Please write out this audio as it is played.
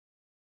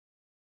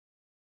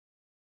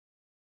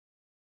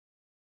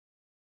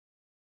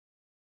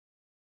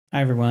Hi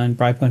everyone,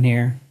 Brightbone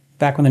here,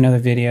 back with another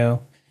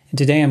video, and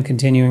today I'm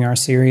continuing our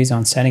series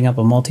on setting up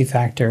a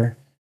multi-factor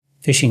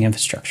phishing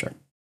infrastructure.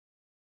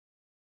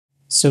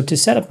 So to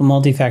set up a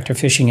multi-factor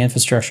phishing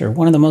infrastructure,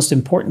 one of the most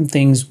important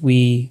things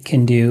we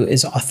can do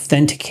is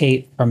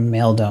authenticate our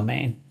mail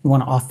domain. We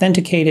want to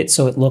authenticate it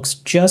so it looks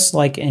just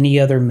like any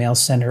other mail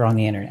sender on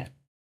the internet.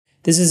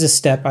 This is a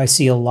step I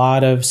see a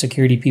lot of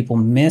security people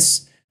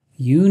miss.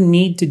 You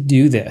need to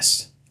do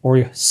this,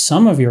 or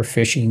some of your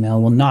phishing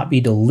mail will not be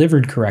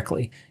delivered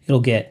correctly. It'll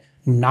get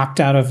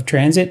knocked out of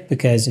transit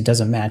because it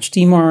doesn't match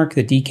DMARC,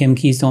 the DKIM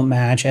keys don't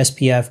match,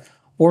 SPF,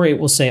 or it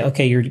will say,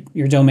 okay,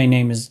 your domain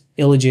name is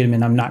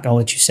illegitimate, I'm not going to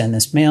let you send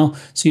this mail,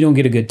 so you don't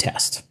get a good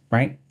test,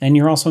 right? And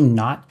you're also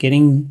not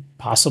getting,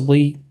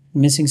 possibly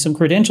missing some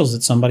credentials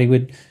that somebody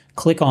would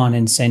click on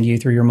and send you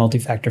through your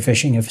multi-factor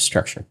phishing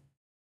infrastructure.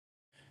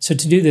 So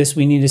to do this,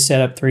 we need to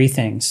set up three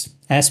things: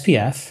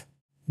 SPF,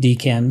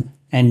 DKIM,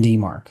 and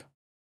DMARC.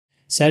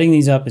 Setting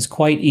these up is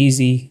quite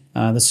easy.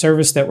 The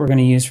service that we're going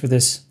to use for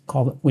this,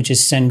 which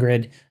is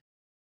Sendgrid,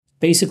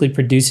 basically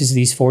produces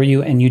these for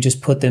you, and you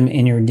just put them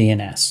in your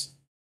DNS.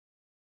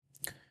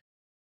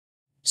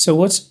 So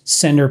what's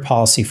Sender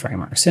Policy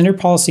Framework? Sender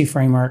Policy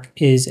Framework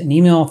is an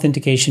email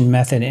authentication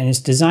method, and it's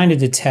designed to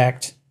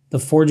detect the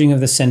forging of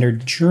the sender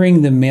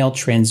during the mail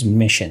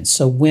transmission.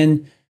 So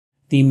when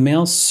the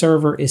mail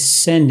server is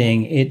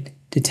sending, it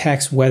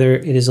detects whether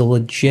it is a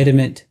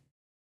legitimate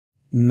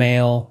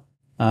mail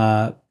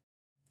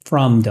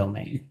from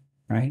domain,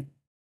 right?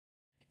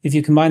 If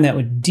you combine that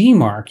with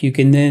DMARC, you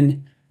can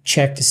then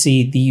check to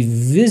see the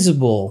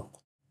visible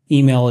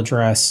email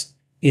address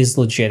is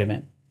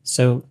legitimate.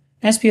 So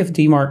SPF,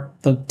 DMARC,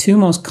 the two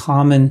most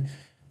common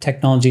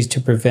technologies to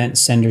prevent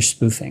sender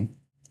spoofing.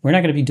 We're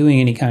not going to be doing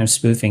any kind of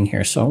spoofing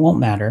here, so it won't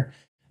matter,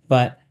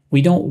 but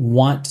we don't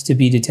want to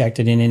be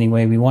detected in any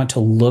way. We want to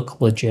look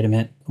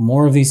legitimate. The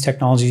more of these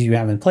technologies you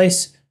have in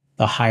place,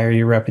 the higher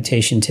your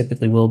reputation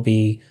typically will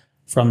be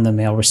from the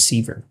mail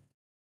receiver.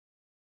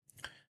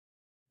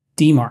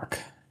 DMARC,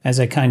 as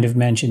I kind of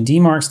mentioned,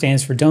 DMARC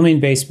stands for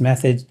Domain-Based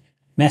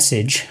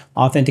Message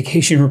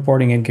Authentication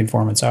Reporting and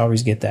Conformance. I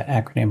always get that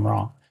acronym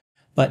wrong.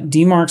 But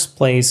DMARC's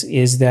place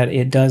is that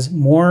it does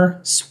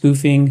more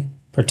spoofing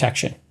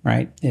protection,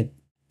 right? It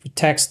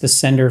protects the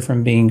sender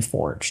from being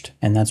forged,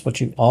 and that's what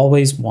you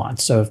always want.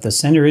 So if the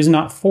sender is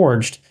not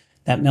forged,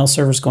 that mail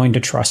server is going to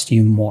trust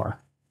you more,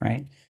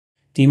 right?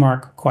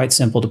 DMARC, quite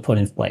simple to put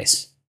in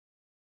place.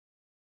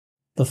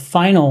 The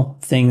final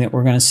thing that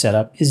we're going to set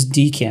up is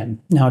DKIM.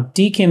 Now,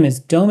 DKIM is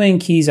Domain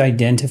Keys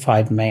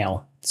Identified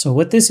Mail. So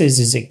what this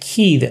is a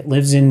key that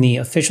lives in the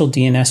official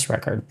DNS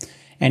record.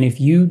 And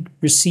if you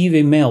receive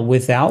a mail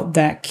without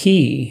that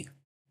key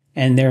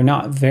and they're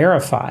not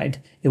verified,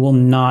 it will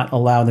not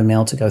allow the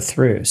mail to go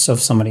through. So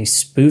if somebody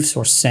spoofs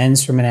or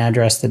sends from an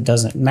address that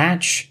doesn't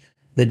match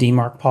the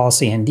DMARC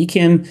policy and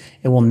DKIM,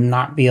 it will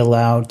not be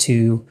allowed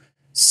to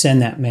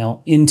send that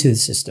mail into the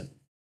system.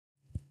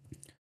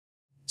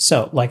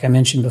 So like I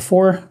mentioned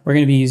before, we're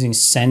going to be using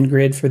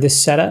Sendgrid for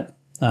this setup.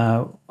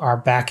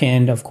 Our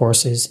backend, of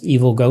course, is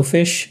Evil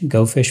GoFish.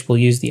 GoFish will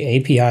use the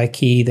API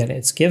key that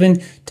it's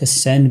given to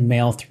send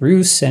mail through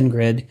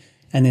Sendgrid,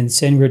 and then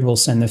Sendgrid will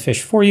send the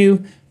fish for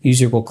you.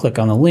 User will click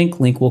on the link.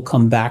 Link will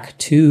come back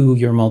to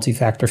your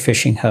multi-factor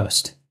phishing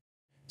host.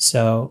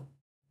 So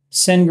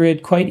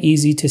Sendgrid, quite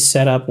easy to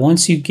set up.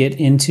 Once you get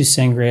into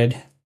Sendgrid,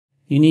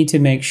 you need to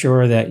make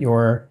sure that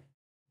your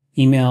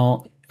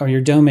email or your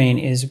domain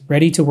is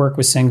ready to work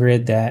with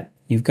Sendgrid, that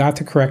you've got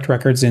the correct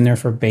records in there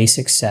for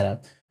basic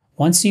setup.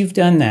 Once you've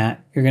done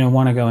that, you're going to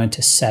want to go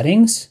into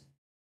Settings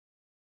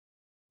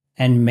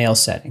and Mail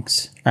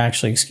Settings, or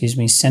actually,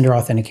 Sender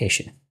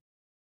Authentication.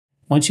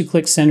 Once you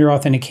click Sender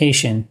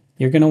Authentication,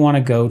 you're going to want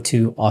to go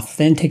to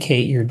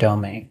Authenticate your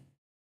domain.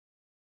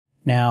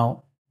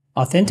 Now,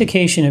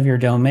 authentication of your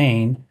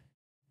domain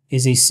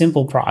is a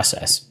simple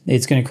process.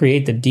 It's going to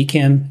create the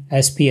DKIM,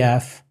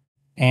 SPF,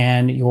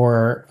 and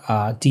your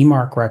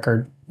DMARC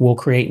record will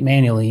create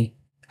manually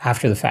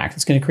after the fact.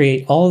 It's going to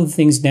create all the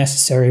things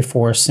necessary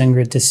for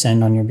Sendgrid to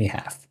send on your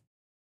behalf.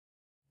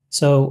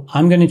 So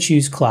I'm going to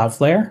choose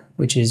Cloudflare,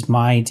 which is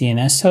my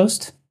DNS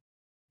host,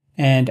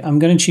 and I'm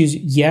going to choose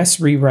yes,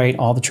 rewrite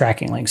all the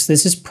tracking links.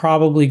 This is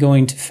probably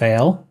going to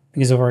fail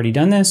because I've already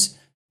done this,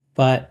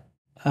 but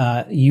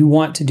you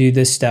want to do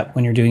this step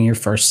when you're doing your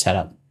first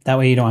setup. That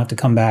way you don't have to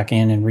come back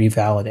in and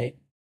revalidate.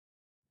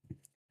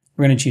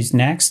 We're going to choose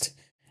next,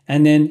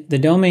 and then the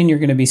domain you're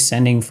going to be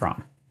sending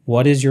from.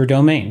 What is your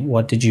domain?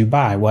 What did you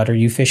buy? What are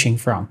you phishing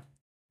from?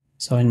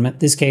 So in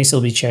this case,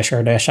 it'll be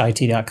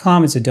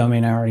Cheshire-it.com. It's a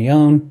domain I already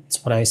own.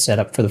 It's what I set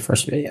up for the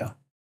first video.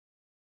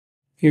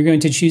 You're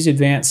going to choose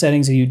advanced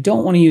settings, and you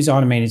don't want to use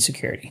automated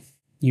security.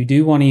 You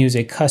do want to use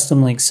a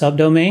custom link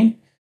subdomain,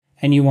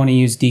 and you want to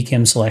use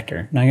DKIM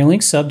selector. Now your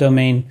link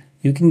subdomain,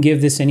 you can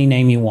give this any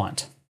name you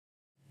want.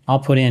 I'll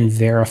put in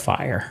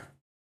verifier.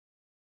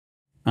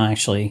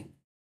 Actually,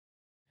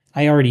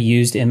 I already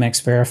used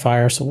MX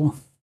verifier, so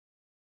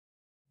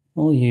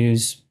we'll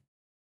use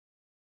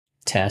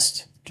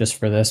test just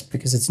for this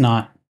because it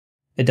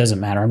doesn't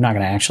matter. I'm not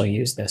going to actually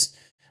use this.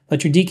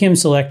 But your DKIM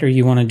selector,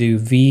 you want to do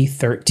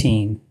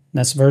V13.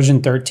 That's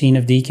version 13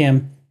 of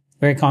DKIM.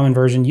 Very common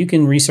version. You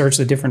can research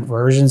the different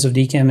versions of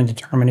DKIM and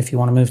determine if you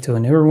want to move to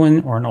a newer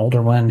one or an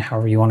older one,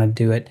 however you want to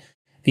do it.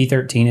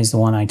 V13 is the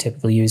one I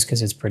typically use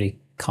because it's pretty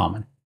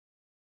common.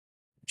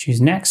 Choose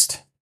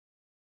Next.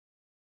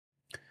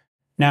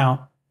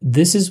 Now,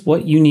 this is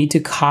what you need to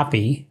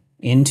copy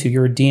into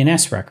your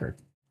DNS record,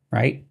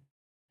 right?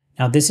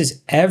 Now, this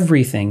is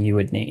everything you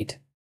would need.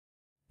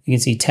 You can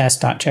see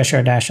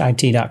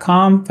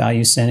test.cheshire-it.com,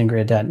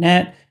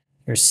 values.sendgrid.net,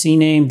 your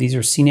CNAME. These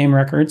are CNAME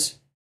records.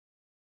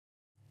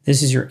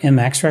 This is your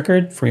MX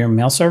record for your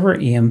mail server,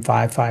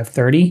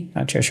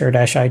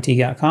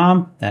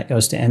 em5530.cheshire-it.com. That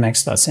goes to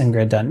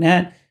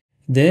mx.sendgrid.net.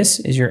 This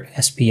is your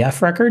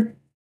SPF record,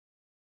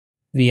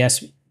 v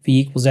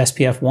equals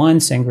SPF1,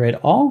 SendGrid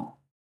all.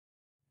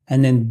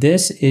 And then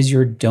this is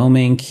your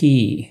domain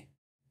key,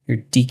 your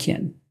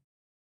DKIM.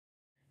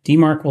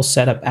 DMARC will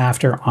set up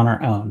after on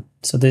our own.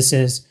 So this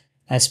is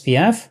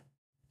SPF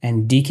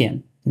and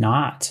DKIM,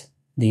 not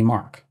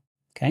DMARC,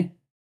 okay?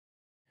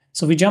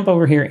 So if we jump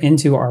over here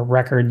into our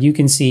record, you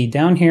can see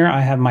down here, I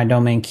have my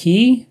domain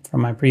key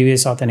from my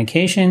previous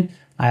authentication.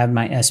 I have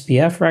my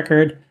SPF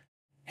record,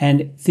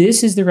 and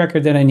this is the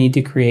record that I need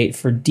to create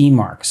for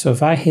DMARC. So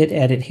if I hit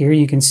edit here,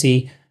 you can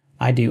see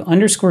I do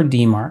underscore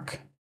DMARC,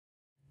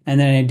 and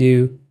then I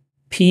do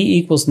P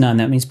equals none.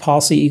 That means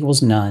policy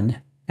equals none.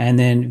 And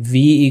then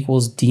V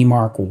equals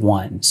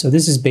DMARC1. So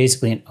this is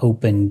basically an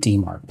open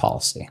DMARC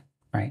policy,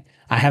 right?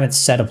 I haven't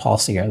set a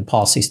policy here. The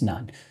policy's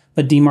none,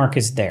 but DMARC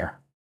is there.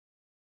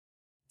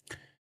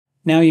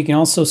 Now you can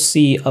also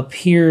see up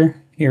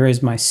here, here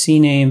is my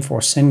CNAME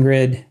for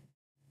SendGrid.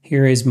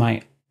 Here is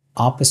my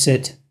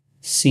opposite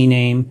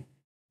CNAME.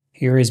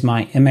 Here is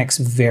my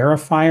MX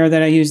verifier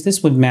that I use.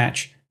 This would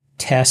match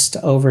test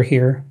over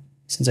here.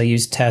 Since I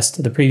used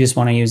test, the previous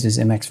one I used is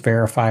MX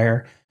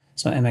verifier.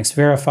 So MX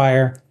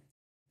verifier.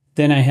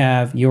 Then I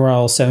have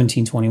URL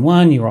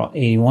 1721, URL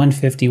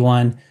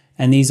 8151,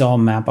 and these all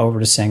map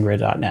over to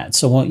sendgrid.net.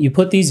 So when you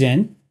put these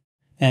in,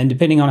 and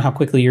depending on how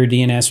quickly your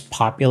DNS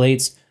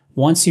populates,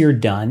 once you're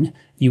done,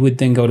 you would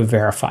then go to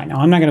verify.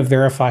 Now, I'm not going to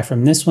verify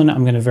from this one.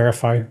 I'm going to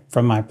verify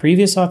from my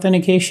previous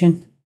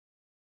authentication.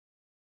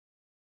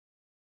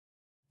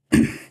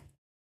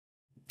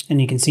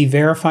 And you can see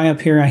verify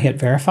up here. I hit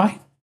verify,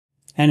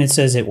 and it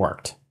says it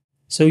worked.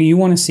 So you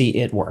want to see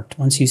it worked.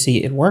 Once you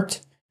see it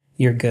worked,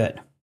 you're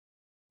good.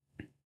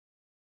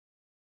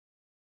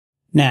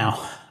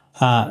 Now,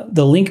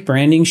 the link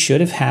branding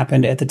should have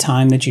happened at the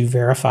time that you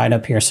verified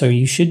up here. So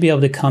you should be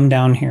able to come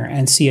down here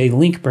and see a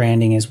link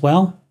branding as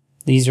well.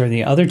 These are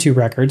the other two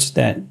records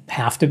that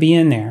have to be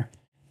in there.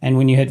 And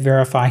when you hit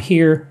verify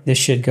here, this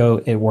should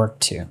go it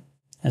worked too.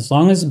 As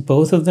long as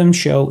both of them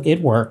show it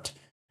worked,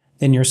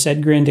 then your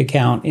Sendgrid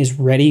account is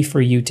ready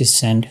for you to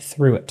send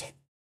through it.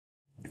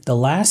 The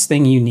last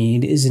thing you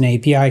need is an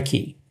API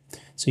key.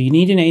 So you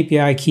need an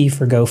API key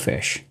for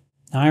GoFish.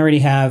 Now, I already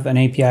have an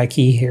API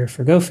key here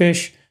for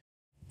GoFish.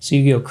 So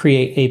you go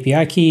create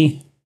API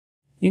key.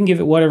 You can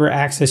give it whatever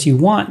access you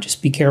want.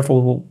 Just be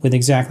careful with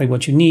exactly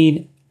what you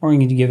need, or you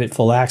can give it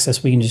full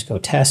access. We can just go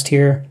test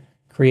here,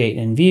 create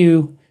and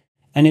view,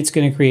 and it's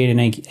going to create an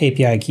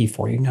API key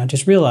for you. Now,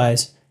 just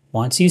realize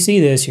once you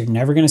see this, you're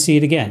never going to see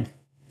it again.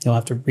 You'll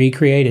have to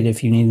recreate it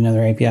if you need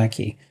another API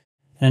key.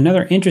 And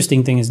another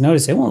interesting thing is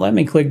notice it won't let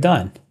me click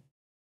done.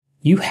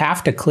 You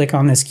have to click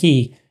on this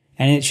key,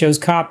 and it shows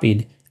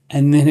copied,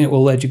 and then it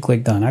will let you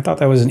click done. I thought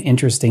that was an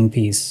interesting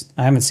piece.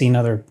 I haven't seen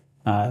other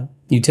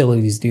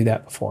utilities do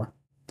that before.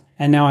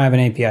 And now I have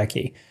an API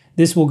key.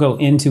 This will go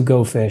into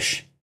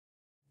GoFish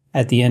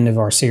at the end of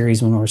our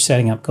series when we're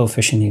setting up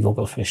GoFish and Evil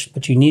GoFish.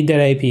 But you need that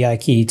API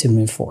key to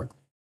move forward.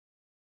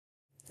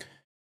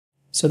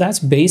 So that's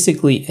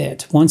basically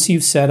it. Once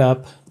you've set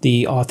up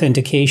the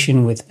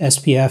authentication with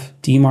SPF,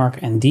 DMARC,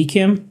 and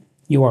DKIM,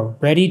 you are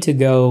ready to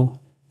go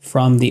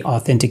from the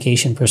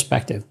authentication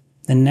perspective.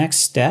 The next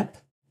step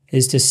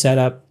is to set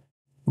up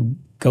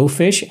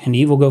GoFish and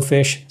Evil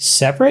GoFish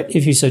separate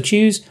if you so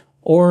choose,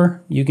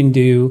 or you can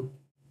do,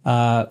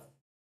 GoFish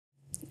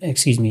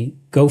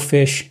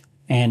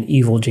and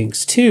Evil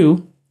Jinx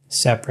 2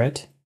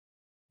 separate,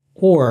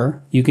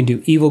 or you can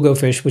do Evil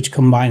GoFish, which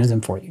combines them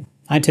for you.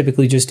 I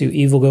typically just do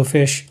Evil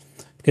GoFish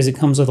because it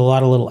comes with a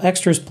lot of little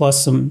extras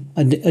plus some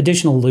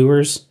additional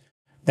lures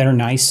that are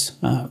nice.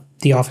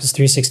 The Office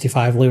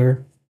 365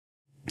 lure,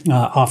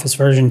 Office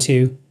version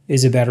 2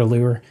 is a better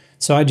lure.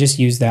 So I just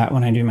use that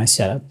when I do my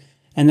setup.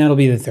 And that'll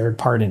be the third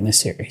part in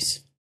this series.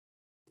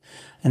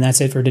 And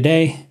that's it for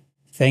today.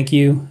 Thank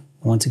you.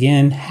 Once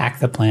again, hack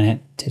the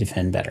planet to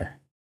defend better.